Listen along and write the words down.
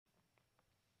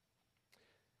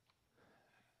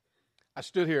I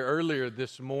stood here earlier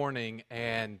this morning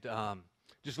and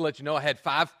just to let you know, I had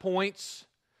 5 points,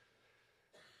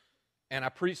 and I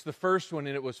preached the first one,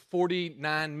 and it was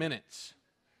 49 minutes.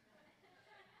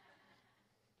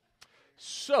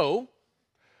 So,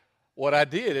 what I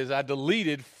did is I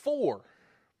deleted 4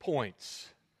 points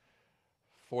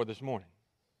for this morning.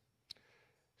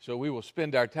 So we will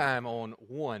spend our time on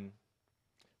 1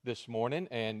 this morning,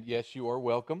 and yes, you are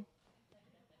welcome.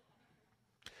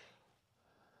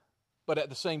 But at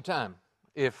the same time,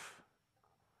 if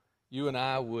you and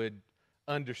I would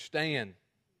understand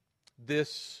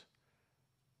this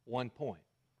 1 point,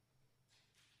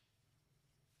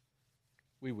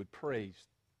 we would praise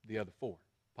the other 4,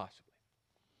 possibly.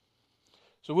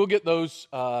 So we'll get those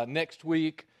next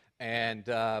week and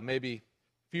maybe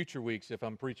future weeks if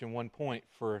I'm preaching 1 point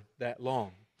for that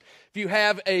long. If you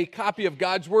have a copy of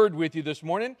God's Word with you this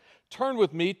morning, turn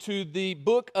with me to the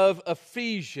book of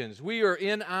Ephesians. We are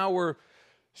in our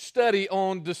study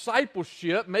on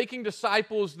discipleship, making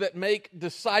disciples that make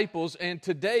disciples, and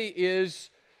today is,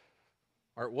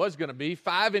 or it was going to be,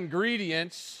 5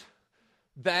 ingredients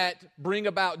that bring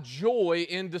about joy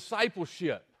in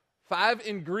discipleship. 5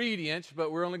 ingredients,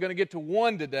 but we're only going to get to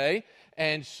 1 today,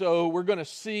 and so we're going to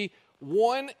see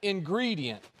 1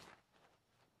 ingredient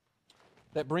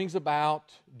that brings about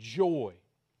joy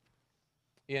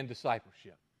in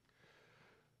discipleship.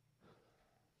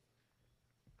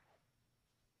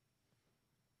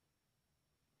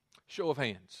 Show of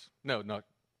hands. No,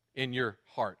 in your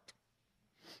heart.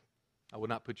 I will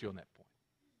not put you on that point.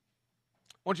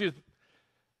 I'm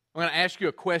going to ask you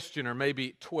a question, or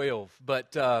maybe 12,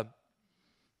 but I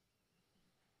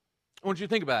want you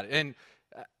to think about it. And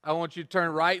I want you to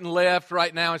turn right and left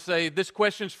right now and say, this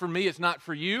question's for me, it's not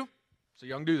for you. So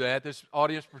y'all can do that, this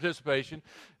audience participation.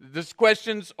 These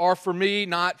questions are for me,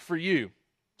 not for you.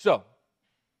 So,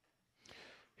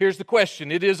 here's the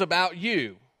question. It is about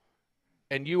you,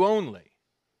 and you only.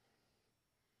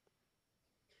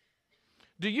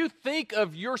 Do you think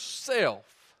of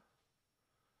yourself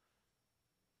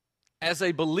as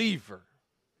a believer?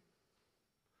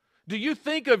 Do you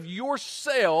think of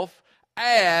yourself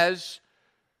as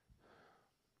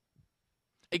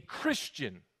a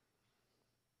Christian?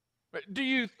 Do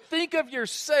you think of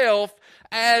yourself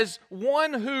as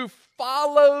one who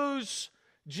follows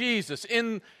Jesus?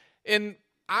 In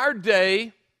our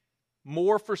day,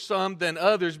 more for some than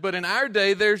others, but in our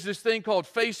day, there's this thing called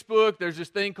Facebook, there's this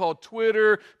thing called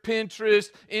Twitter, Pinterest,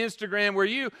 Instagram, where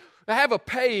you have a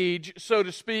page, so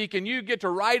to speak, and you get to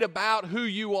write about who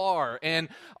you are. And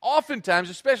oftentimes,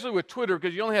 especially with Twitter,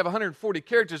 because you only have 140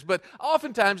 characters, but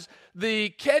oftentimes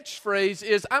the catchphrase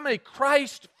is, I'm a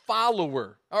Christ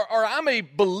follower, or I'm a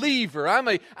believer, I'm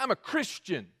a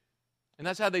Christian. And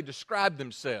that's how they describe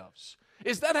themselves.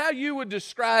 Is that how you would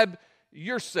describe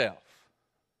yourself?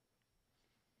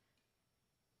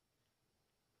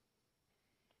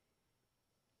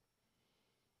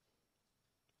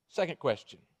 Second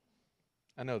question.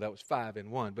 I know that was 5 in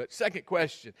 1, but second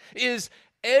question. Is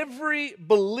every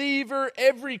believer,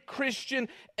 every Christian,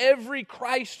 every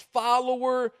Christ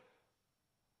follower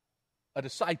a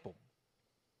disciple?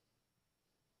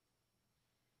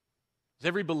 Is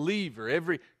every believer,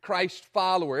 every Christ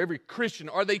follower, every Christian,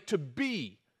 are they to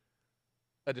be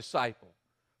a disciple?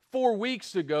 4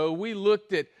 weeks ago, we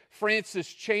looked at Francis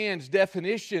Chan's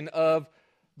definition of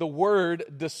the word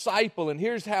disciple, and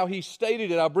here's how he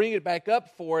stated it. I'll bring it back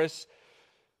up for us.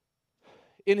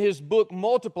 In his book,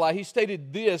 Multiply, he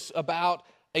stated this about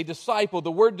a disciple.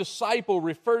 The word disciple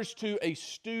refers to a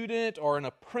student or an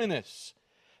apprentice.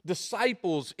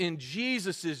 Disciples in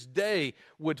Jesus' day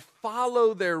would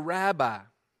follow their rabbi,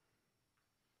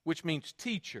 which means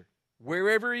teacher,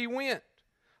 wherever he went,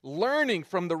 learning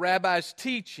from the rabbi's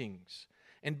teachings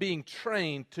and being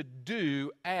trained to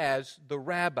do as the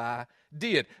rabbi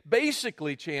did.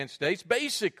 Basically, Chan states,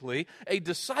 a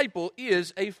disciple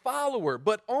is a follower,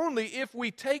 but only if we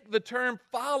take the term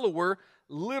follower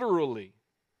literally.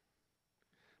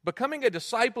 Becoming a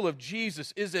disciple of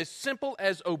Jesus is as simple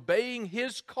as obeying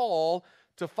His call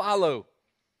to follow.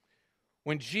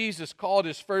 When Jesus called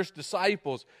His first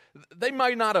disciples, they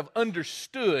might not have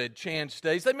understood, Chan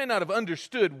states, they may not have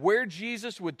understood where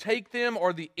Jesus would take them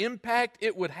or the impact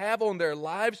it would have on their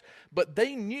lives, but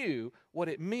they knew what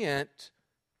it meant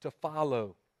to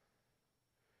follow.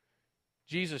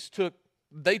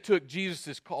 They took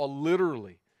Jesus' call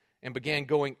literally and began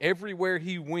going everywhere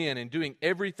He went and doing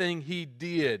everything He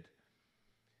did.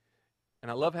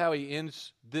 And I love how he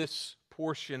ends this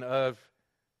portion of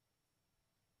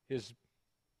his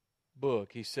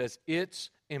book. He says, it's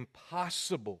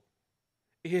impossible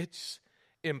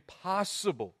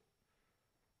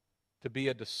to be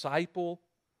a disciple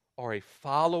or a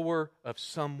follower of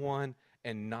someone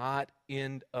and not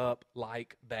end up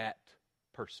like that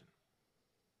person?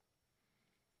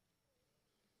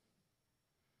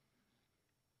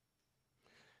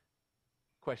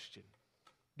 Question.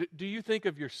 Do you think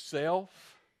of yourself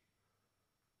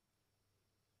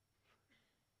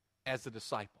as a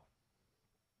disciple?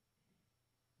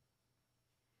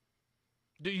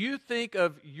 Do you think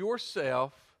of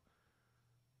yourself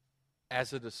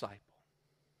as a disciple?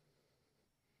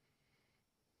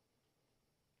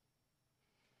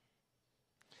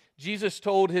 Jesus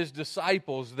told his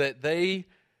disciples that they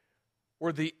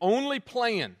were the only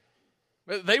plan.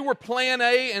 They were plan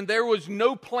A and there was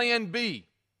no plan B.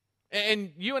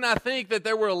 And you and I think that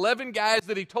there were 11 guys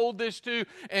that he told this to,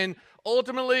 and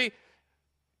ultimately,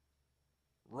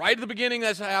 right at the beginning,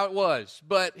 that's how it was.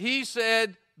 But he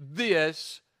said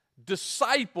this,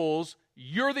 disciples,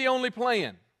 you're the only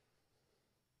plan.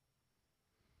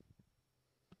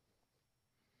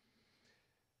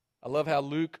 I love how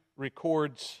Luke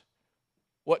records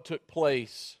what took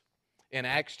place in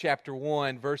Acts chapter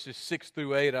 1, verses 6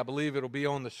 through 8. I believe it'll be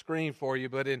on the screen for you,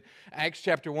 but in Acts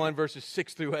chapter 1, verses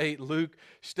 6 through 8, Luke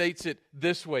states it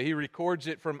this way. He records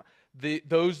it from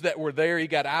those that were there. He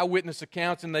got eyewitness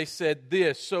accounts, and they said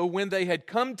this: "So when they had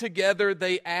come together,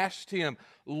 they asked him,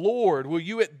 'Lord, will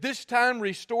you at this time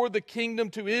restore the kingdom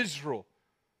to Israel?'"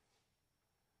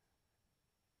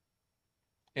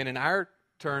 And in our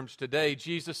terms today,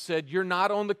 Jesus said, "You're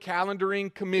not on the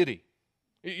calendaring committee.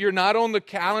 You're not on the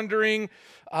calendaring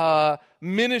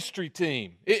ministry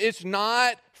team. It's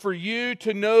not for you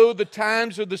to know the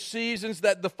times or the seasons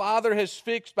that the Father has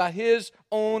fixed by His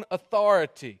own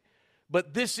authority.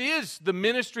 But this is the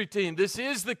ministry team. This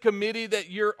is the committee that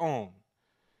you're on.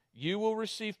 You will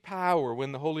receive power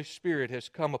when the Holy Spirit has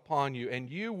come upon you, and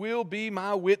you will be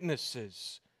my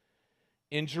witnesses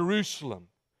in Jerusalem,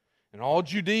 and all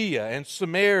Judea and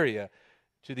Samaria,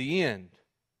 to the end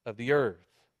of the earth."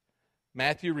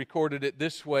 Matthew recorded it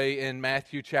this way in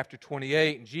Matthew chapter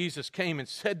 28. "And Jesus came and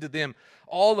said to them,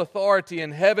 'All authority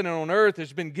in heaven and on earth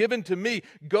has been given to me.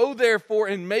 Go therefore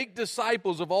and make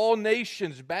disciples of all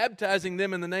nations, baptizing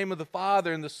them in the name of the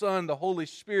Father and the Son and the Holy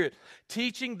Spirit,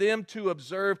 teaching them to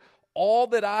observe all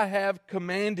that I have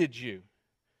commanded you.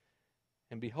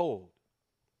 And behold,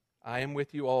 I am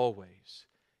with you always,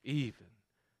 even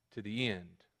to the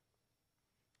end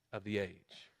of the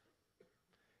age.'"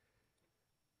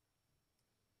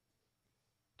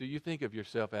 Do you think of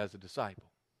yourself as a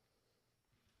disciple?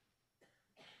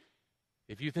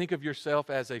 If you think of yourself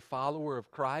as a follower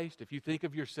of Christ, if you think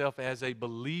of yourself as a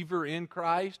believer in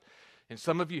Christ, and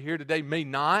some of you here today may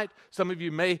not, some of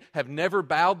you may have never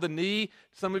bowed the knee,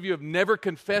 some of you have never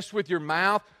confessed with your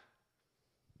mouth,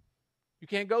 you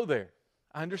can't go there.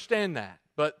 I understand that.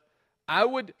 But I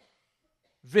would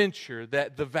venture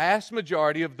that the vast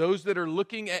majority of those that are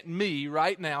looking at me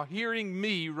right now, hearing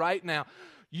me right now,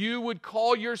 you would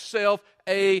call yourself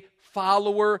a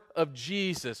follower of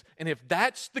Jesus. And if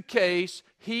that's the case,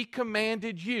 He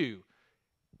commanded you.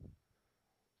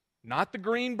 Not the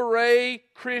Green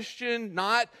Beret Christian,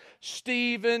 not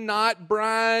Stephen, not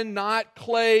Brian, not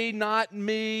Clay, not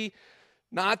me,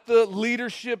 not the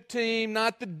leadership team,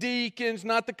 not the deacons,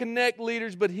 not the Connect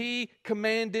leaders, but He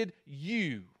commanded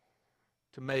you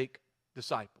to make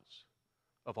disciples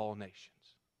of all nations.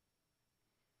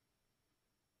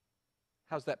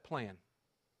 How's that plan?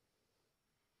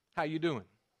 How you doing?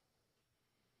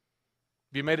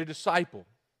 Have you made a disciple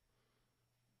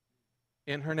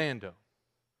in Hernando?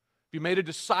 Have you made a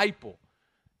disciple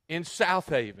in South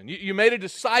Haven? You made a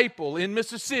disciple in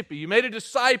Mississippi. You made a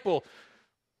disciple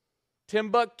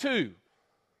Timbuktu.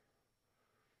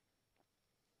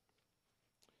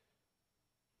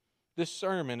 This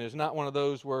sermon is not one of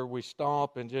those where we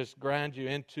stomp and just grind you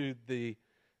into the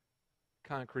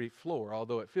concrete floor,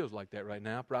 although it feels like that right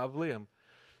now. Probably I'm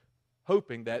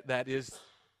hoping that that is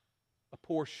a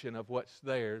portion of what's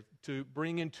there, to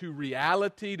bring into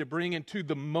reality, to bring into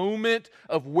the moment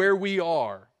of where we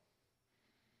are.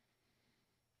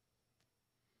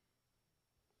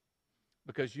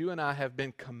 Because you and I have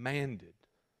been commanded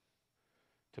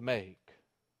to make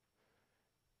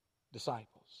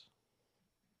disciples.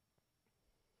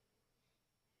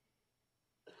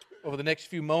 Over the next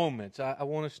few moments, I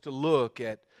want us to look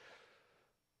at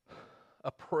a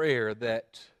prayer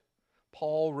that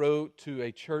Paul wrote to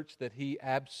a church that he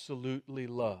absolutely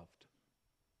loved.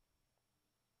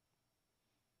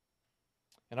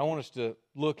 And I want us to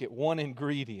look at one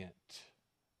ingredient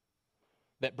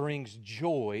that brings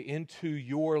joy into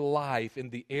your life in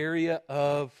the area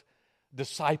of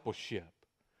discipleship.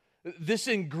 this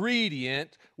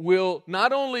ingredient will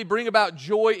not only bring about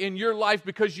joy in your life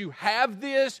because you have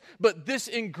this, but this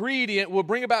ingredient will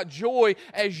bring about joy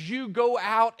as you go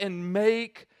out and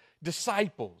make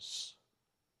disciples.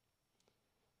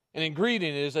 An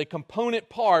ingredient is a component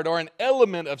part or an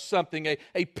element of something,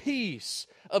 a piece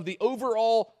of the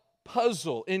overall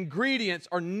puzzle. Ingredients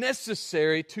are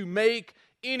necessary to make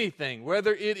anything,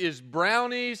 whether it is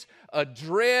brownies, a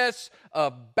dress,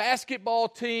 a basketball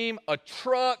team, a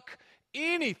truck,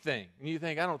 anything. And you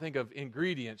think, I don't think of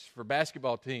ingredients for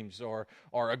basketball teams or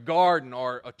a garden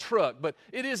or a truck, but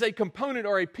it is a component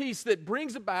or a piece that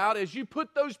brings about, as you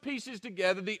put those pieces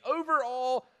together, the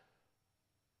overall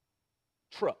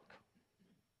truck.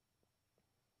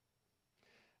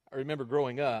 I remember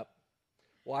growing up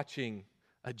watching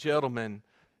a gentleman,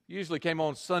 usually came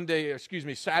on Saturday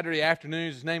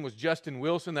afternoons. His name was Justin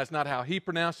Wilson. That's not how he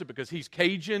pronounced it because he's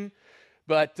Cajun.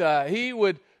 But he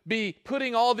would be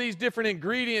putting all these different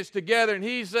ingredients together, and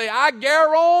he'd say, I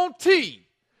guarantee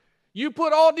you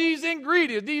put all these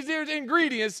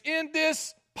ingredients in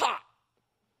this pot,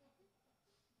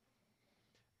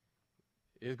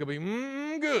 it's going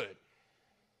to be good.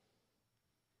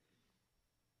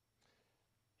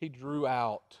 He drew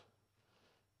out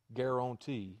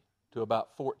guarantee to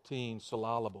about 14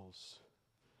 syllables.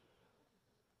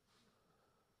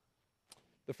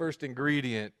 The first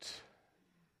ingredient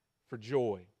for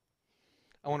joy.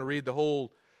 I want to read the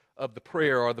whole of the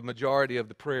prayer, or the majority of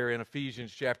the prayer, in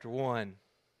Ephesians chapter 1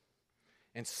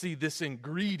 and see this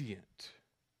ingredient.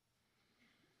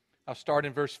 I'll start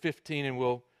in verse 15 and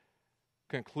we'll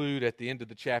conclude at the end of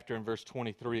the chapter in verse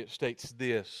 23. It states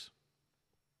this: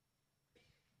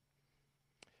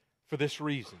 for this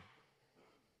reason.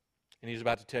 And he's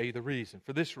about to tell you the reason.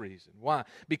 For this reason. Why?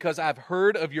 Because I've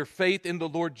heard of your faith in the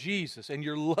Lord Jesus and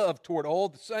your love toward all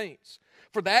the saints.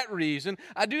 For that reason,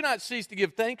 I do not cease to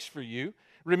give thanks for you,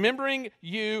 remembering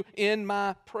you in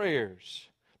my prayers,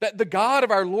 that the God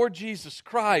of our Lord Jesus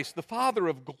Christ, the Father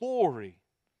of glory,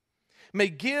 may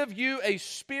give you a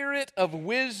spirit of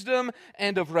wisdom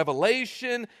and of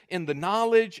revelation in the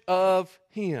knowledge of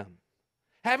Him,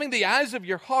 having the eyes of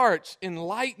your hearts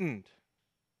enlightened,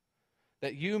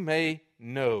 that you may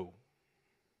know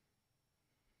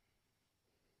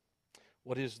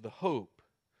what is the hope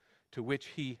to which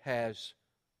He has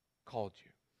called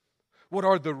you. What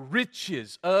are the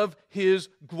riches of His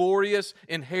glorious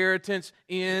inheritance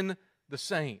in the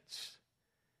saints?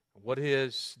 What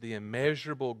is the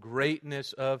immeasurable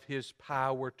greatness of His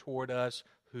power toward us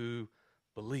who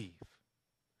believe?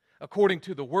 According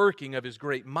to the working of His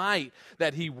great might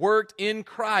that He worked in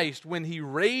Christ when He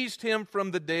raised Him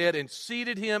from the dead and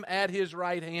seated Him at His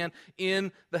right hand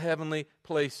in the heavenly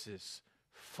places,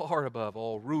 far above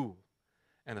all rule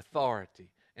and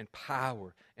authority and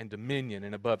power and dominion,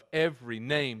 and above every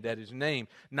name that is named,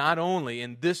 not only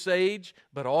in this age,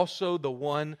 but also the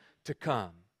one to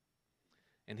come.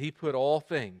 And He put all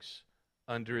things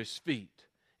under His feet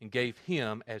and gave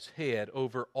Him as head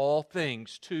over all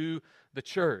things to the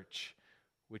church,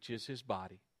 which is His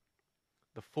body,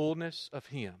 the fullness of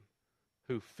Him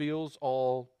who fills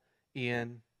all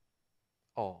in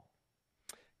all.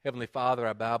 Heavenly Father,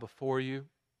 I bow before You.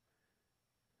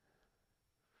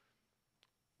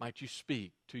 Might You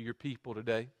speak to Your people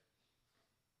today.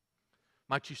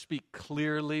 Might You speak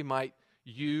clearly. Might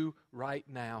You right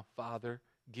now, Father,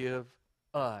 give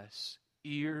us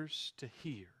ears to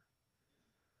hear.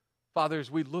 Father,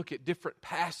 as we look at different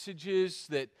passages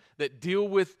that deal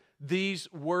with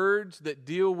these words, that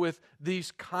deal with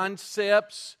these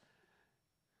concepts,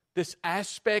 this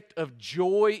aspect of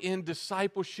joy in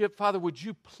discipleship, Father, would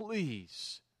You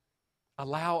please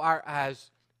allow our eyes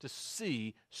to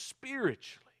see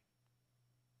spiritually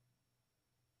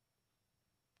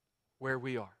where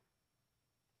we are.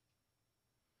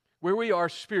 Where we are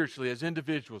spiritually as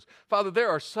individuals. Father, there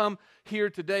are some here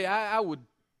today, I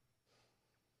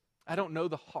don't know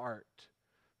the heart.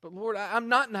 But Lord, I'm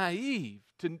not naive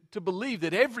to believe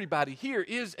that everybody here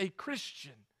is a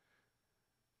Christian.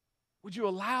 Would You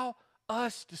allow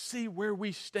us to see where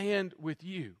we stand with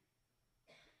You?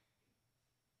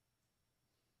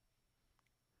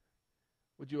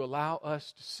 Would You allow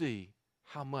us to see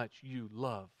how much You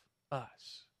love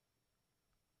us?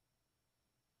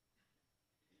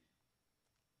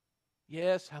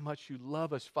 Yes, how much You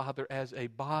love us, Father, as a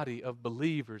body of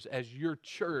believers, as Your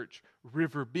church,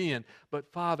 River Bend.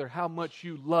 But, Father, how much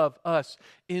You love us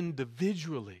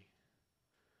individually.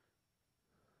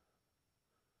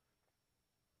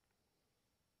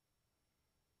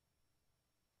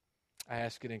 I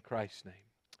ask it in Christ's name.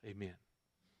 Amen.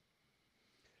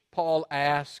 Paul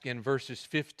asks in verses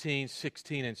 15,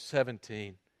 16, and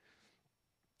 17,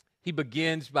 He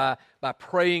begins by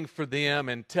praying for them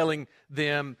and telling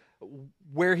them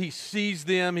where he sees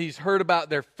them. He's heard about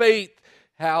their faith,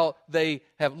 how they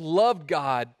have loved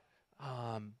God.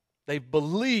 They've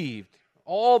believed,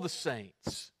 all the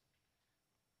saints.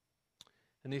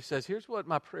 And he says, here's what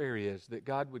my prayer is that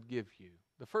God would give you.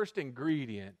 The first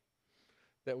ingredient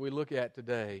that we look at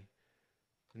today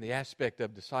in the aspect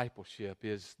of discipleship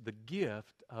is the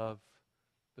gift of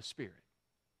the Spirit.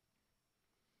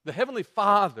 The Heavenly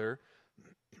Father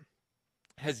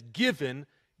has given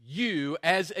you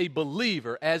as a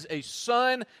believer, as a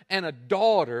son and a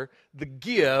daughter, the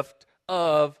gift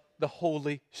of the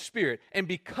Holy Spirit. And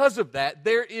because of that,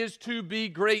 there is to be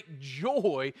great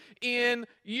joy in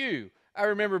you. I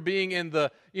remember being in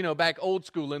the, back old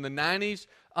school in the 90s.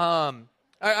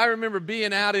 I remember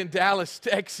being out in Dallas,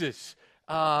 Texas,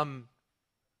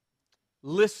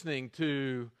 listening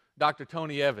to Dr.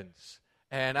 Tony Evans.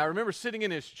 And I remember sitting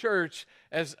in his church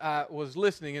as I was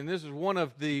listening, and this is one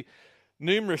of the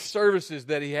numerous services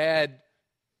that he had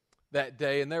that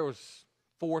day, and there was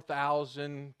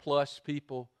 4,000 plus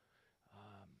people.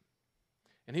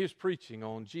 And he was preaching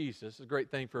on Jesus. It's a great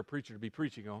thing for a preacher to be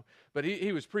preaching on. But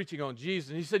he was preaching on Jesus,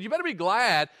 and he said, you better be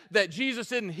glad that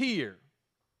Jesus isn't here.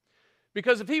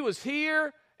 Because if he was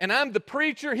here and I'm the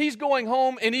preacher, he's going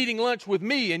home and eating lunch with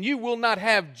me, and you will not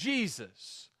have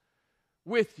Jesus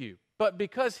with you. But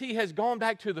because he has gone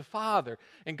back to the Father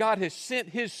and God has sent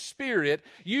his Spirit,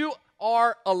 you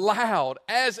are allowed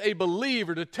as a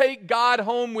believer to take God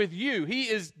home with you. He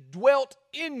is dwelt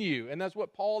in you. And that's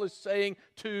what Paul is saying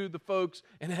to the folks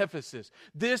in Ephesus.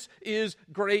 This is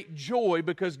great joy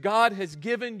because God has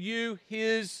given you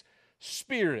his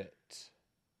Spirit.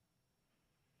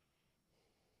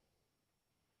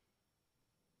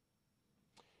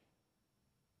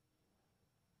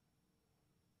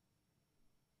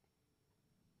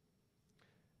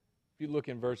 If you look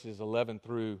in verses 11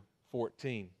 through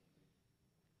 14,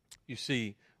 you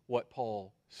see what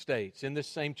Paul states. In this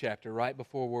same chapter, right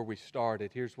before where we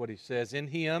started, here's what he says. In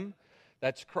him,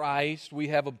 that's Christ, we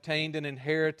have obtained an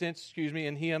inheritance.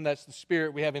 In him, that's the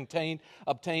Spirit, we have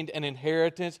obtained an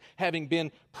inheritance, having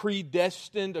been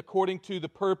predestined according to the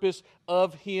purpose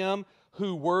of him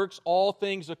who works all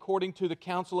things according to the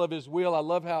counsel of his will. I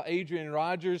love how Adrian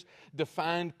Rogers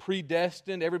defined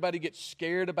predestined. Everybody gets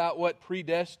scared about what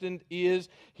predestined is.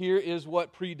 Here is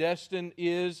what predestined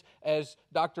is. As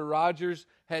Dr. Rogers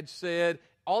had said,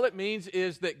 all it means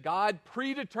is that God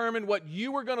predetermined what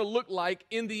you were going to look like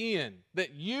in the end.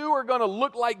 That you are going to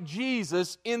look like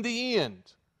Jesus in the end.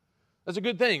 That's a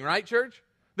good thing, right, church?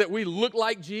 That we look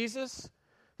like Jesus.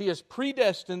 He has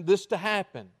predestined this to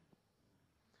happen,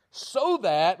 so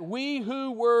that we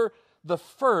who were the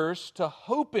first to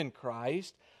hope in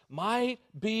Christ might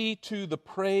be to the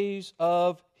praise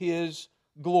of his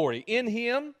glory. In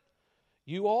him,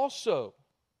 you also,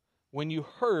 when you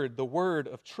heard the word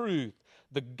of truth,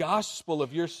 the gospel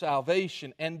of your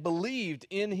salvation, and believed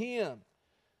in him,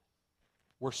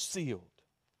 were sealed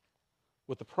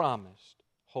with the promised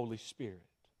Holy Spirit,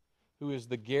 who is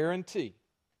the guarantee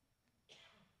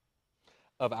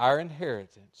of our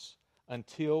inheritance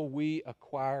until we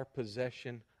acquire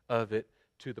possession of it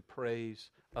to the praise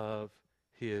of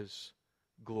his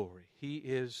glory. He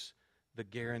is the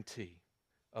guarantee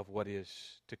of what is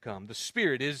to come. The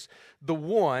Spirit is the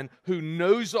one who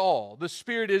knows all. The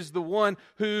Spirit is the one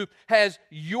who has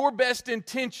your best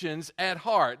intentions at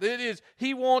heart. It is,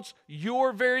 he wants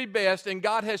your very best, and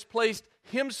God has placed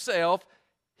himself,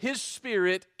 his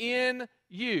Spirit, in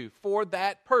you for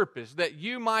that purpose, that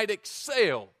you might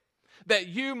excel, that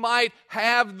you might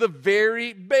have the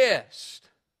very best,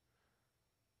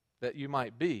 that you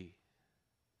might be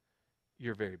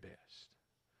your very best.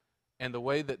 And the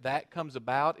way that that comes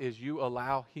about is you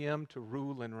allow him to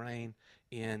rule and reign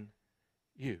in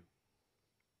you.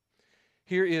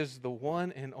 Here is the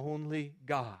one and only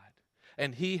God,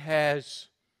 and he has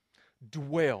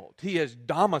dwelt, he has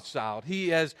domiciled, he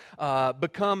has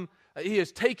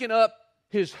taken up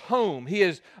his home, he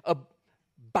is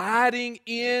abiding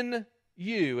in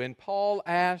you. And Paul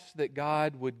asks that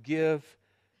God would give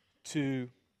to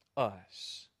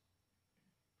us.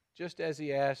 Just as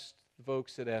he asked the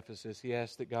folks at Ephesus, he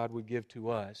asked that God would give to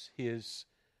us his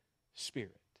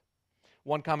Spirit.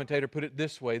 One commentator put it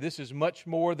this way: this is much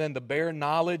more than the bare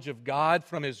knowledge of God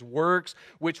from his works,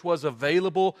 which was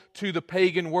available to the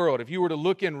pagan world. If you were to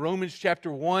look in Romans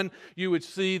chapter 1, you would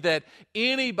see that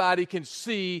anybody can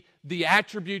see the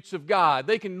attributes of God.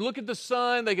 They can look at the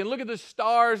sun, they can look at the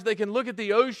stars, they can look at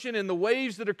the ocean and the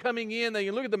waves that are coming in, they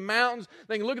can look at the mountains,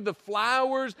 they can look at the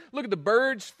flowers, look at the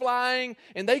birds flying,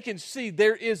 and they can see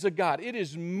there is a God. It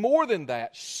is more than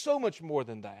that, so much more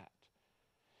than that.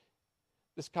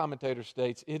 This commentator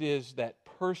states, it is that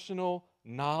personal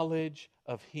knowledge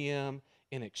of Him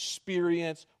in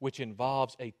experience which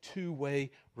involves a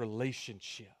two-way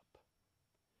relationship,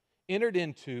 entered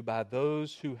into by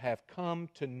those who have come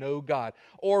to know God,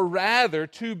 or rather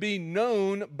to be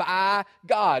known by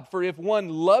God. For if one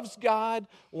loves God,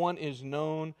 one is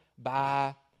known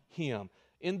by Him.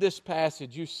 In this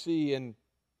passage, you see in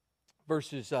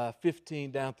verses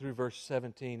 15 down through verse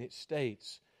 17, it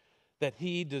states that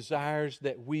He desires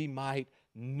that we might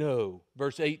know.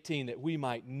 Verse 18, that we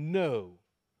might know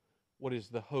what is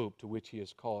the hope to which He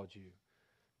has called you.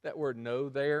 That word know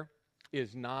there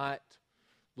is not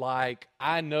like,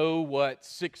 I know what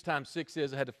 6 times 6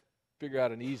 is. I had to figure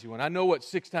out an easy one. I know what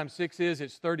 6 times 6 is.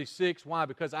 It's 36. Why?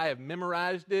 Because I have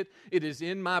memorized it. It is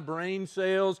in my brain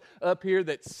cells up here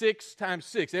that 6 times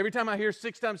 6. Every time I hear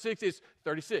 6 times 6, it's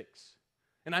 36.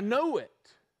 And I know it.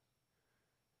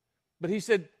 But he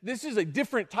said, this is a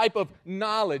different type of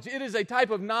knowledge. It is a type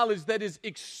of knowledge that is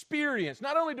experienced.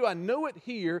 Not only do I know it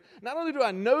here, not only do I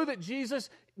know that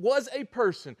Jesus was a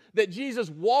person, that Jesus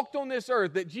walked on this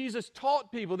earth, that Jesus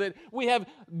taught people, that we have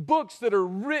books that are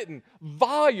written,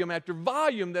 volume after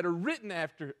volume that are written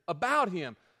about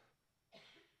Him.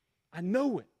 I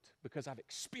know it because I've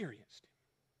experienced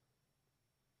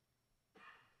Him.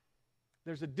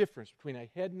 There's a difference between a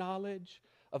head knowledge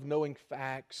of knowing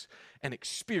facts and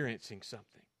experiencing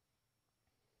something.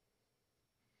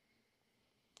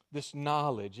 This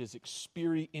knowledge is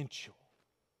experiential.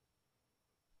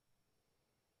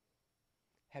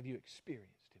 Have you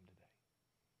experienced Him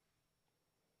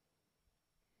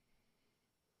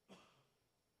today?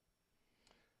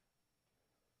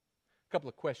 A couple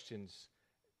of questions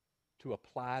to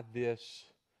apply this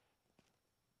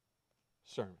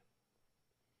sermon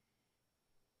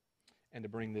and to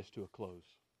bring this to a close.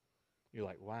 You're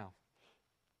like, wow,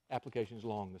 application's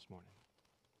long this morning.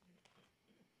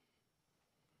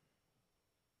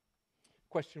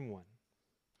 Question 1.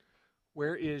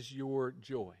 Where is your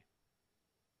joy?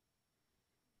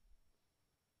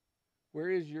 Where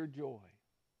is your joy?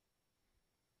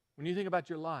 When you think about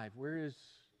your life, where is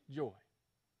joy?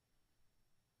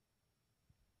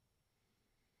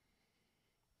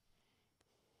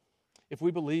 If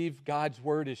we believe God's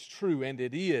Word is true, and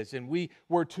it is, and we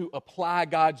were to apply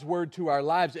God's Word to our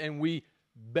lives, and we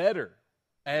better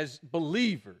as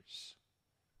believers,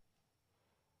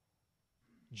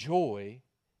 joy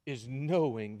is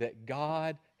knowing that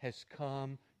God has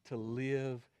come to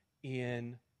live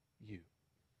in you.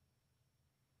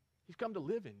 He's come to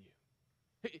live in you.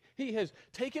 He has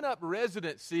taken up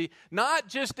residency, not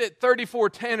just at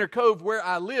 34 Tanner Cove where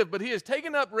I live, but He has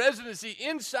taken up residency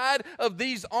inside of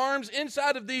these arms,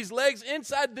 inside of these legs,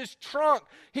 inside this trunk.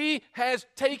 He has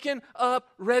taken up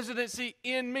residency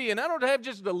in me. And I don't have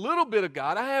just a little bit of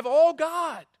God. I have all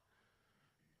God.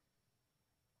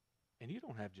 And you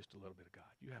don't have just a little bit of God.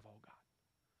 You have all God.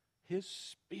 His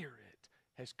Spirit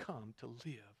has come to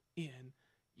live in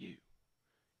you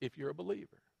if you're a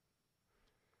believer.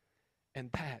 And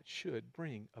that should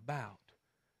bring about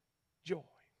joy.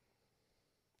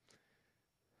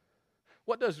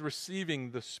 What does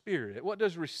receiving the Spirit, what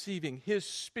does receiving His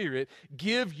Spirit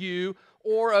give you?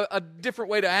 Or a different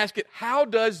way to ask it, how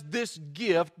does this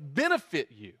gift benefit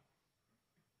you?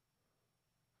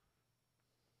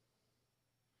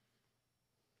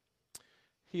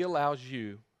 He allows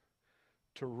you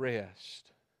to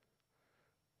rest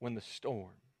when the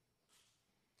storm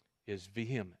is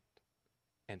vehement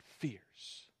and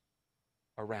fierce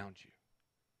around you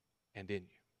and in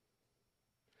you.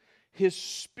 His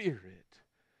Spirit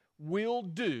will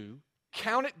do,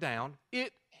 count it down, the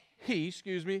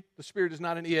Spirit is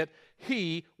not an it,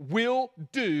 He will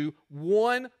do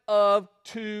one of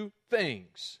two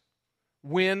things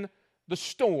when the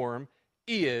storm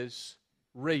is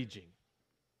raging.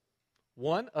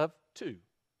 One of two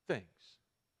things.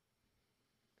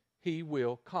 He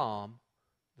will calm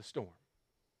the storm.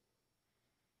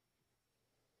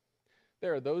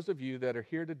 There are those of you that are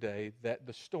here today that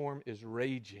the storm is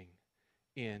raging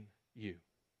in you.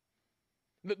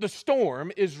 The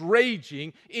storm is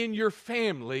raging in your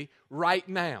family right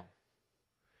now.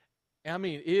 I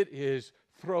mean, it is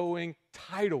throwing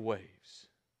tidal waves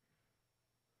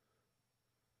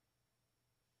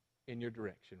in your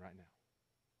direction right now.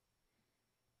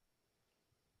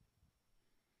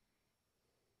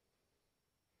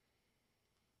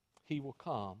 He will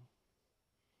calm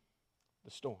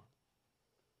the storm.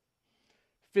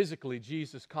 Physically,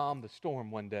 Jesus calmed the storm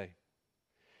one day.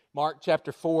 Mark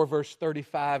chapter 4, verse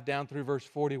 35 down through verse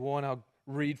 41. I'll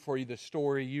read for you the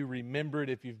story. You remember it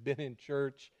if you've been in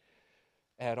church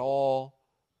at all.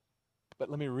 But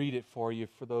let me read it for you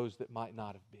for those that might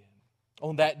not have been.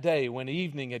 On that day, when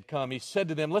evening had come, he said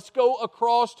to them, "Let's go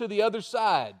across to the other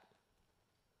side."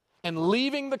 And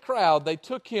leaving the crowd, they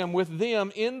took him with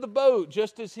them in the boat,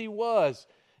 just as he was.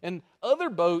 And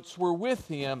other boats were with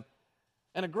him.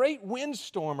 And a great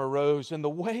windstorm arose, and the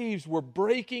waves were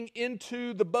breaking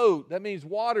into the boat. That means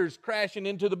water's crashing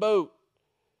into the boat.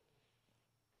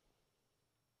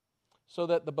 So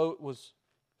that the boat was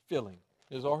filling.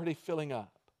 It was already filling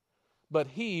up. But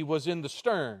he was in the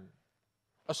stern,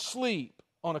 asleep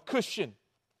on a cushion.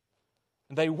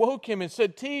 And they woke him and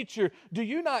said, "Teacher, do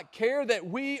you not care that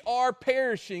we are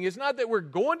perishing?" It's not that we're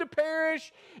going to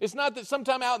perish. It's not that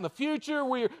sometime out in the future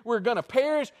we're going to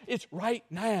perish. It's right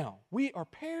now. We are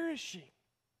perishing.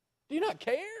 Do you not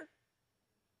care?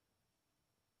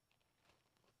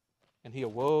 And he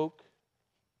awoke,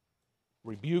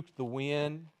 rebuked the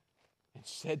wind, and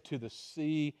said to the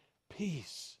sea,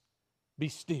 "Peace, be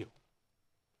still."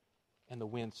 And the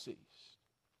wind ceased.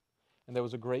 And there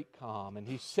was a great calm. And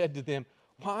he said to them,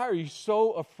 "Why are you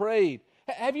so afraid?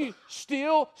 Have you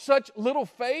still such little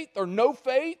faith or no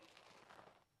faith?"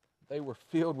 They were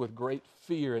filled with great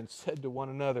fear and said to one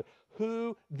another,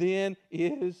 "Who then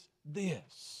is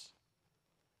this,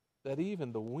 that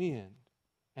even the wind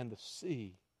and the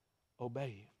sea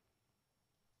obey him?"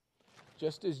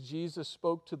 Just as Jesus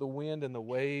spoke to the wind and the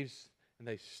waves, and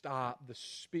they stopped, the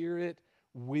Spirit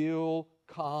will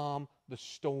calm the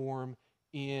storm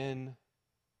in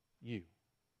you.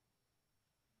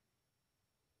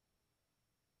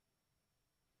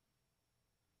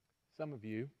 Some of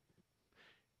you,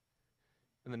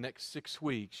 in the next 6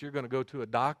 weeks, you're going to go to a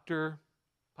doctor,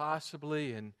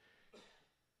 possibly, and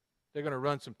they're going to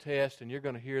run some tests, and you're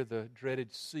going to hear the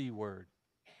dreaded C word.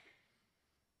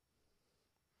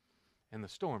 And the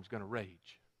storm's going to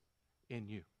rage in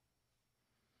you.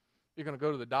 You're going to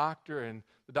go to the doctor, and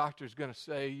the doctor's going to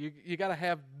say, you got to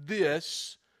have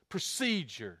this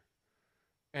procedure,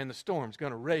 and the storm's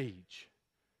going to rage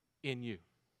in you.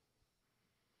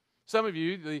 Some of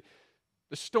you, the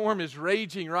storm is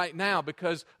raging right now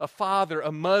because a father,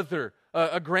 a mother,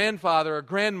 a grandfather, a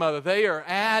grandmother, they are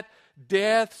at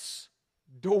death's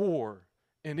door,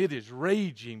 and it is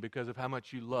raging because of how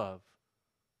much you love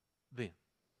them.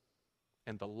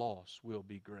 And the loss will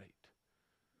be great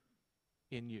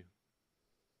in you.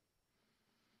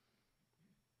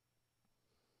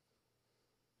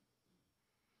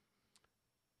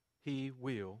 He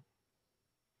will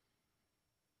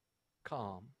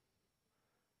calm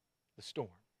the storm.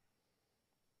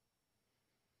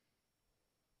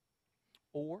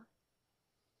 Or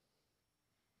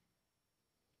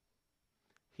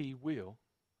He will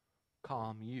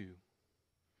calm you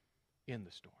in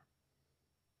the storm.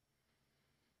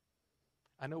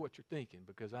 I know what you're thinking,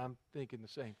 because I'm thinking the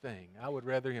same thing. I would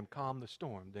rather Him calm the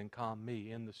storm than calm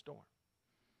me in the storm.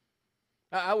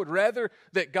 I would rather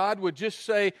that God would just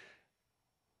say,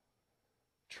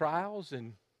 "Trials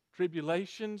and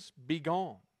tribulations, be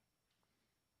gone."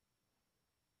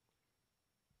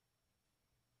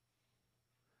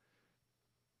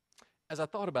 As I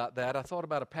thought about that, I thought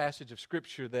about a passage of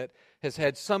Scripture that has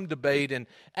had some debate. In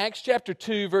Acts chapter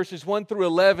 2, verses 1 through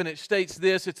 11, it states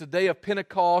this: it's the day of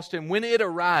Pentecost, and when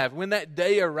that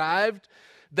day arrived,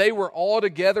 they were all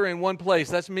together in one place.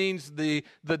 That means the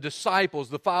disciples,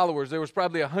 the followers, there was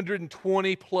probably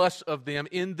 120 plus of them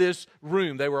in this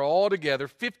room. They were all together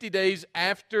 50 days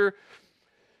after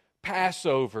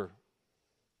Passover,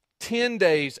 10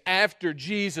 days after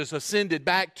Jesus ascended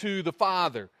back to the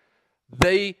Father.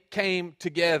 They came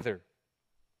together.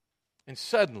 And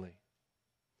suddenly,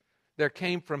 there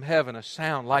came from heaven a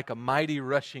sound like a mighty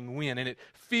rushing wind, and it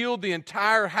filled the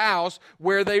entire house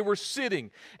where they were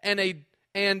sitting.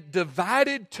 And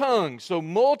divided tongues, so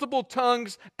multiple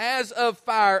tongues as of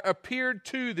fire, appeared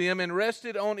to them and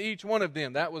rested on each one of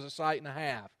them. That was a sight and a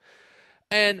half.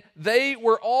 And they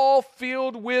were all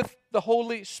filled with the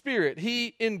Holy Spirit.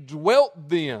 He indwelt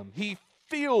them. He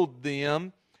filled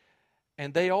them.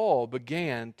 And they all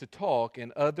began to talk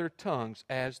in other tongues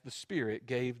as the Spirit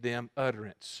gave them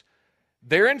utterance.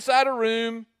 They're inside a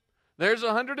room. There's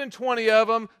 120 of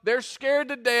them. They're scared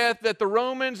to death that the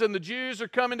Romans and the Jews are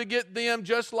coming to get them,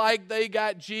 just like they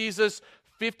got Jesus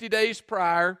 50 days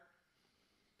prior.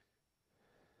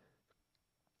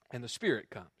 And the Spirit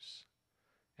comes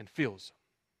and fills them.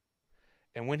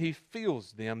 And when He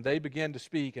fills them, they begin to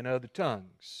speak in other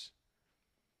tongues.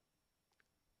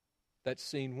 That's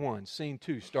scene 1. Scene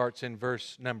 2 starts in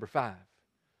verse number 5.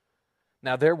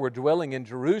 Now there were dwelling in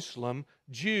Jerusalem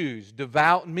Jews,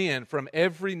 devout men from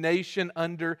every nation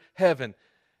under heaven.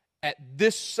 At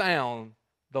this sound,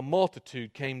 the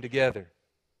multitude came together.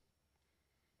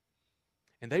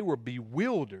 And they were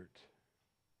bewildered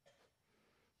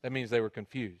That means they were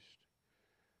confused.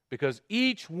 Because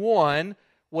each one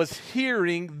was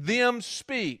hearing them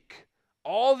speak.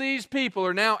 All these people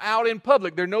are now out in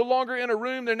public. They're no longer in a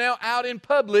room. They're now out in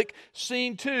public.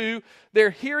 Scene 2, they're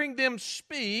hearing them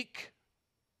speak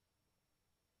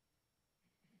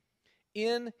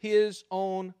in his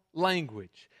own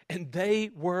language. And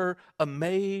they were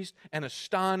amazed and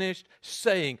astonished,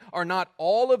 saying, "Are not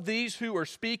all of these who are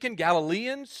speaking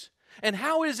Galileans? And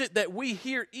how is it that we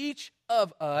hear each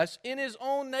of us in his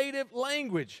own native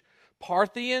language?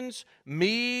 Parthians,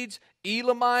 Medes,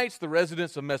 Elamites, the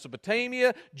residents of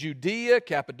Mesopotamia, Judea,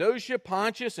 Cappadocia,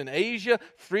 Pontus, and Asia,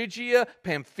 Phrygia,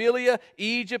 Pamphylia,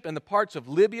 Egypt, and the parts of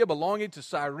Libya belonging to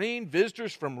Cyrene,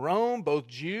 visitors from Rome, both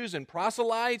Jews and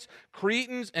proselytes,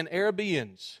 Cretans and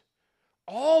Arabians.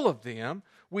 All of them,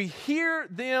 we hear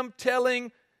them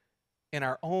telling in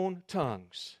our own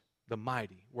tongues the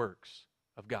mighty works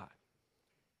of God."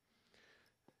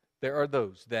 There are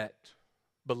those that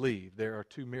believe there are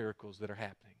 2 miracles that are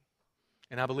happening.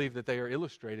 And I believe that they are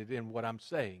illustrated in what I'm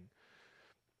saying.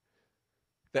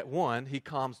 That 1, he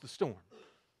calms the storm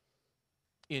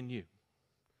in you.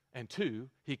 And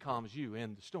 2, he calms you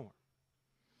in the storm.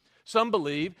 Some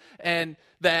believe and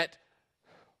that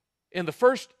in the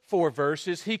first 4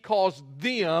 verses, he caused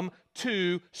them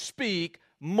to speak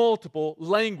multiple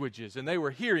languages. And they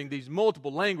were hearing these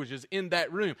multiple languages in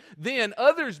that room. Then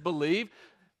others believe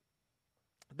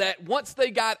that once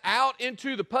they got out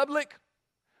into the public,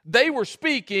 they were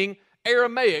speaking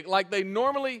Aramaic like they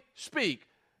normally speak.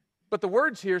 But the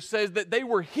words here says that they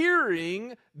were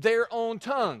hearing their own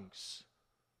tongues.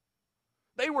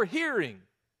 They were hearing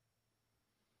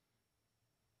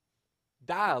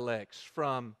dialects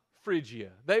from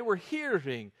Phrygia. They were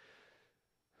hearing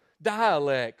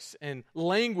dialects and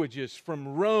languages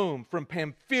from Rome, from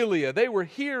Pamphylia. They were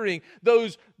hearing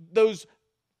those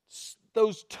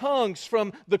tongues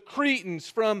from the Cretans,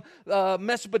 from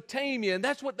Mesopotamia, and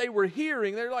that's what they were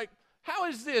hearing. They're like, how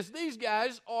is this? These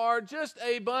guys are just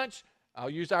a bunch, I'll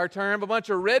use our term, a bunch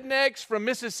of rednecks from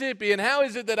Mississippi, and how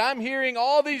is it that I'm hearing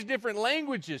all these different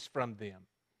languages from them?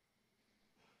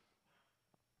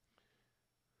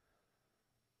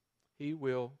 He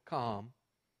will calm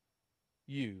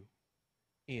you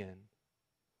in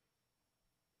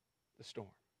the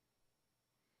storm.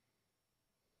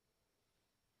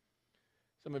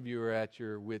 Some of you are at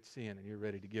your wits' end and you're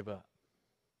ready to give up.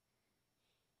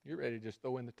 You're ready to just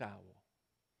throw in the towel.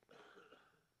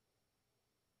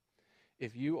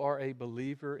 If you are a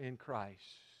believer in Christ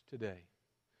today,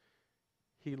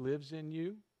 He lives in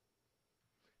you.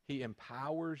 He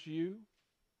empowers you.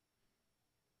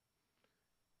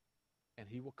 And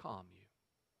He will calm you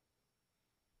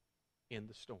in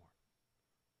the storm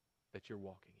that you're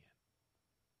walking in.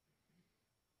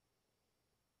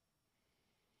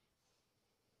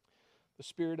 The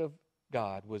Spirit of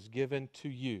God was given to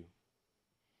you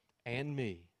and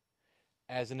me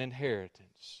as an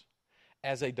inheritance,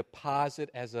 as a deposit,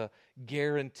 as a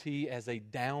guarantee, as a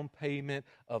down payment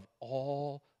of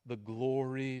all the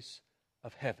glories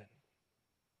of heaven.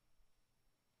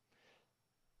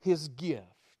 His gift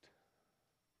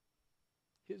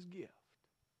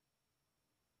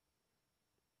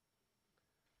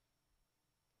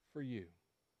for you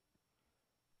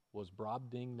was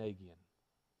Brobdingnagian.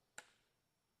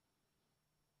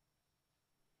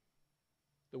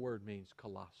 The word means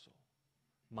colossal,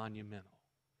 monumental,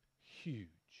 huge,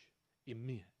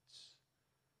 immense.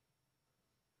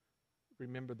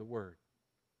 Remember the word.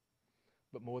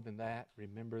 But more than that,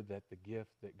 remember that the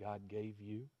gift that God gave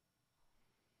you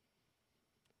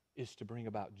is to bring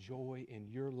about joy in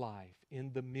your life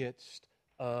in the midst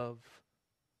of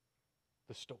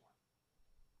the storm.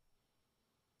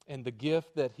 And the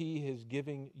gift that He is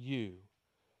giving you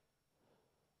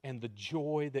and the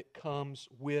joy that comes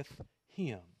with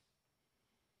Him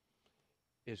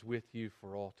is with you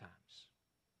for all times.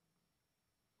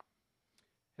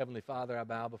 Heavenly Father, I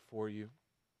bow before you.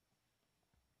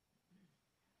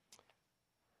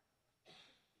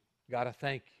 God, I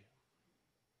thank you.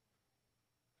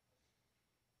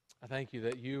 I thank you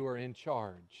that you are in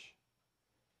charge.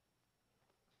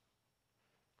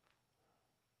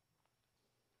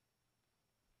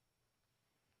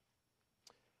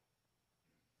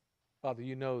 Father,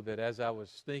 you know that as I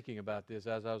was thinking about this,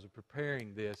 as I was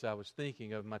preparing this, I was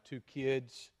thinking of my 2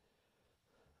 kids,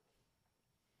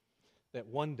 that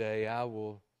one day I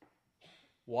will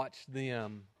watch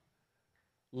them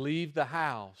leave the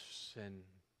house and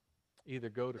either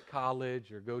go to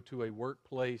college or go to a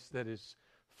workplace that is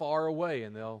far away,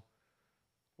 and they'll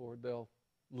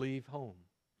leave home.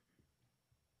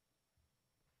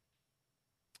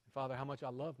 Father, how much I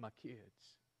love my kids.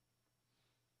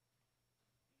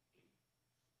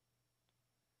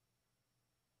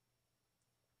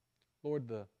 Lord,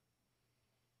 the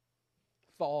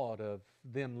thought of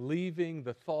them leaving,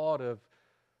 the thought of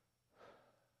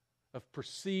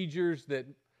procedures that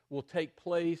will take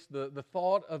place, the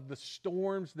thought of the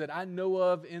storms that I know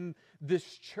of in this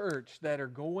church that are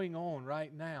going on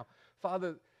right now.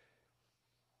 Father,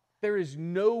 there is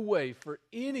no way for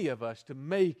any of us to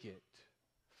make it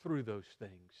through those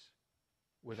things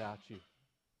without you.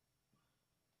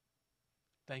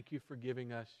 Thank you for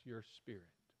giving us your Spirit.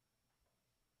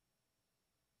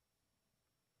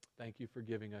 Thank you for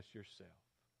giving us yourself.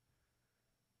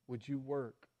 Would you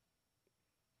work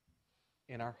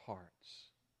in our hearts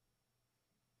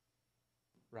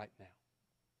right now?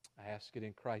 I ask it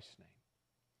in Christ's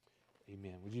name.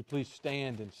 Amen. Would you please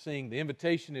stand and sing? The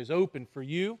invitation is open for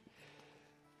you.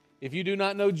 If you do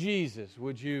not know Jesus,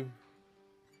 would you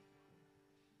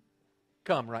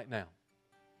come right now?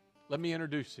 Let me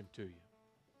introduce Him to you.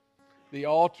 The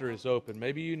altar is open.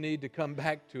 Maybe you need to come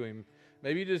back to Him.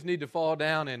 Maybe you just need to fall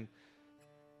down and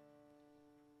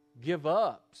give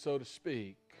up, so to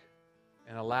speak,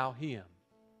 and allow Him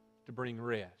to bring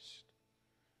rest.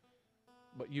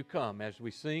 But you come as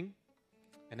we sing,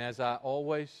 and as I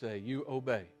always say, you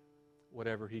obey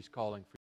whatever He's calling for you.